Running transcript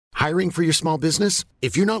Hiring for your small business?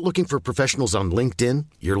 If you're not looking for professionals on LinkedIn,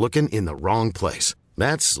 you're looking in the wrong place.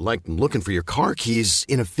 That's like looking for your car keys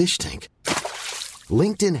in a fish tank.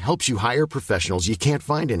 LinkedIn helps you hire professionals you can't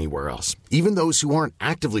find anywhere else, even those who aren't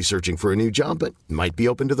actively searching for a new job but might be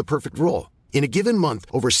open to the perfect role. In a given month,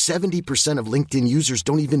 over 70% of LinkedIn users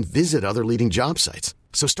don't even visit other leading job sites.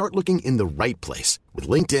 So start looking in the right place. With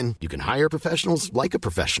LinkedIn, you can hire professionals like a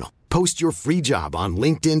professional. Post your free job on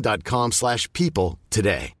linkedin.com/people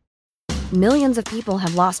today. Millions of people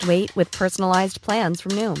have lost weight with personalized plans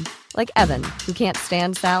from Noom. Like Evan, who can't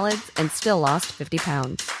stand salads and still lost 50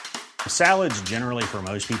 pounds. Salads generally for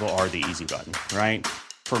most people are the easy button, right?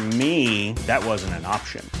 For me, that wasn't an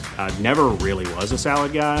option. I never really was a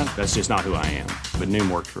salad guy. That's just not who I am. But Noom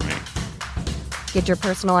worked for me. Get your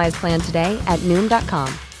personalized plan today at Noom.com.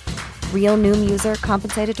 Real Noom user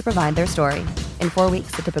compensated to provide their story. In 4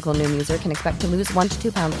 weeks, the typical Noom user can expect to lose 1 to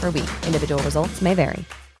 2 pounds per week. Individual results may vary.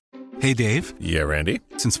 Hey, Dave. Yeah, Randy.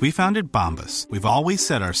 Since we founded Bombas, we've always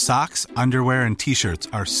said our socks, underwear, and T-shirts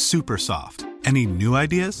are super soft. Any new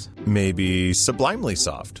ideas? Maybe sublimely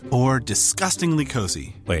soft. Or disgustingly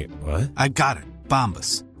cozy. Wait, what? I got it.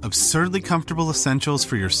 Bombas. Absurdly comfortable essentials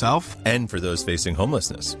for yourself and for those facing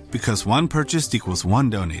homelessness. Because one purchased equals one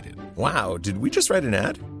donated. Wow, did we just write an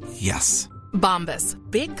ad? Yes. Bombas.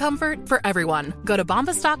 Big comfort for everyone. Go to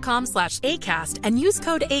bombas.com/ACAST and use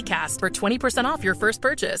code ACAST for 20% off your first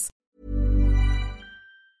purchase.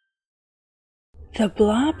 The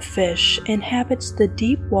blobfish inhabits the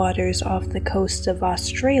deep waters off the coasts of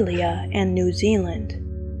Australia and New Zealand.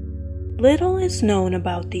 Little is known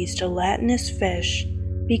about these gelatinous fish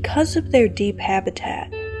because of their deep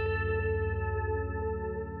habitat.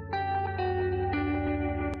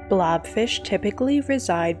 Blobfish typically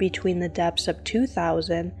reside between the depths of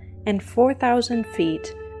 2,000 and 4,000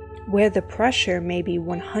 feet, where the pressure may be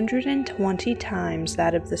 120 times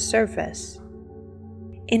that of the surface.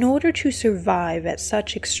 In order to survive at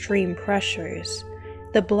such extreme pressures,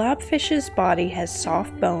 the blobfish's body has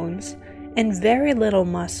soft bones and very little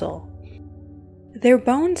muscle. Their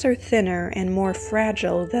bones are thinner and more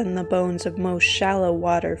fragile than the bones of most shallow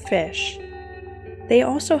water fish. They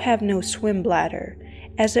also have no swim bladder,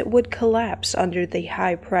 as it would collapse under the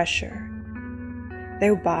high pressure.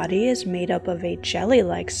 Their body is made up of a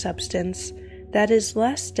jelly-like substance that is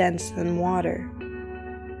less dense than water.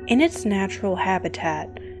 In its natural habitat,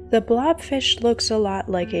 the blobfish looks a lot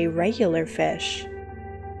like a regular fish.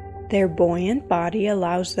 Their buoyant body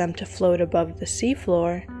allows them to float above the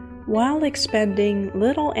seafloor while expending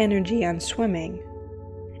little energy on swimming.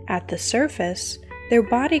 At the surface, their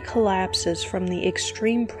body collapses from the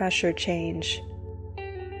extreme pressure change.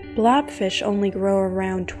 Blobfish only grow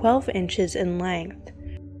around 12 inches in length.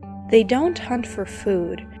 They don't hunt for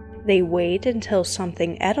food. They wait until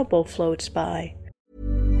something edible floats by.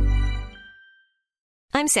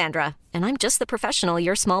 I'm Sandra, and I'm just the professional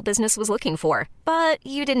your small business was looking for. But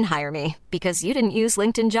you didn't hire me because you didn't use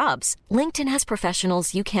LinkedIn Jobs. LinkedIn has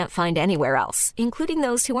professionals you can't find anywhere else, including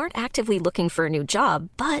those who aren't actively looking for a new job,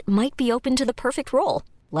 but might be open to the perfect role,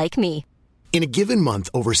 like me. In a given month,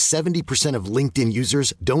 over 70% of LinkedIn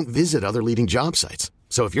users don't visit other leading job sites.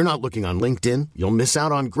 So if you're not looking on LinkedIn, you'll miss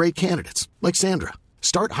out on great candidates like Sandra.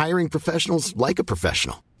 Start hiring professionals like a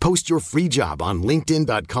professional. Post your free job on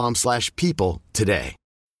linkedin.com/people today.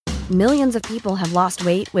 Millions of people have lost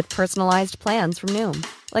weight with personalized plans from Noom.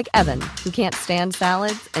 Like Evan, who can't stand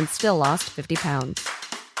salads and still lost 50 pounds.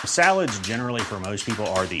 Salads generally for most people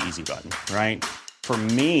are the easy button, right? For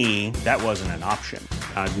me, that wasn't an option.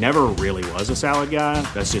 I never really was a salad guy.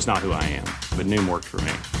 That's just not who I am. But Noom worked for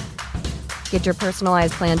me. Get your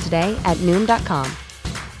personalized plan today at Noom.com.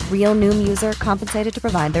 Real Noom user compensated to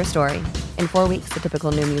provide their story. In 4 weeks, the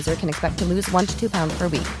typical Noom user can expect to lose 1 to 2 pounds per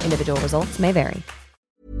week. Individual results may vary.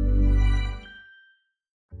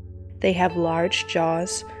 They have large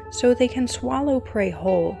jaws, so they can swallow prey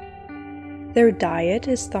whole. Their diet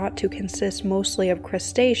is thought to consist mostly of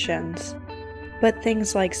crustaceans, but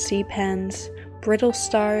things like sea pens, brittle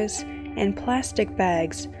stars, and plastic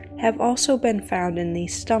bags have also been found in the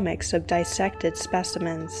stomachs of dissected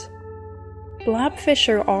specimens. Blobfish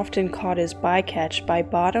are often caught as bycatch by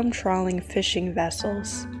bottom-trawling fishing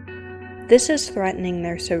vessels. This is threatening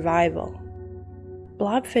their survival.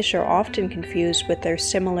 Blobfish are often confused with their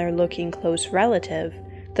similar-looking close relative,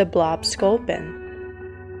 the blob sculpin.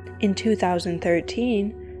 In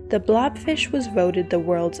 2013, the blobfish was voted the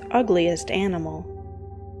world's ugliest animal.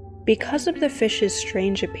 Because of the fish's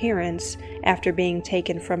strange appearance after being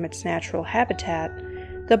taken from its natural habitat,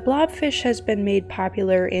 the blobfish has been made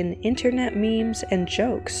popular in internet memes and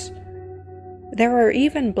jokes. There are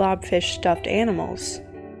even blobfish stuffed animals.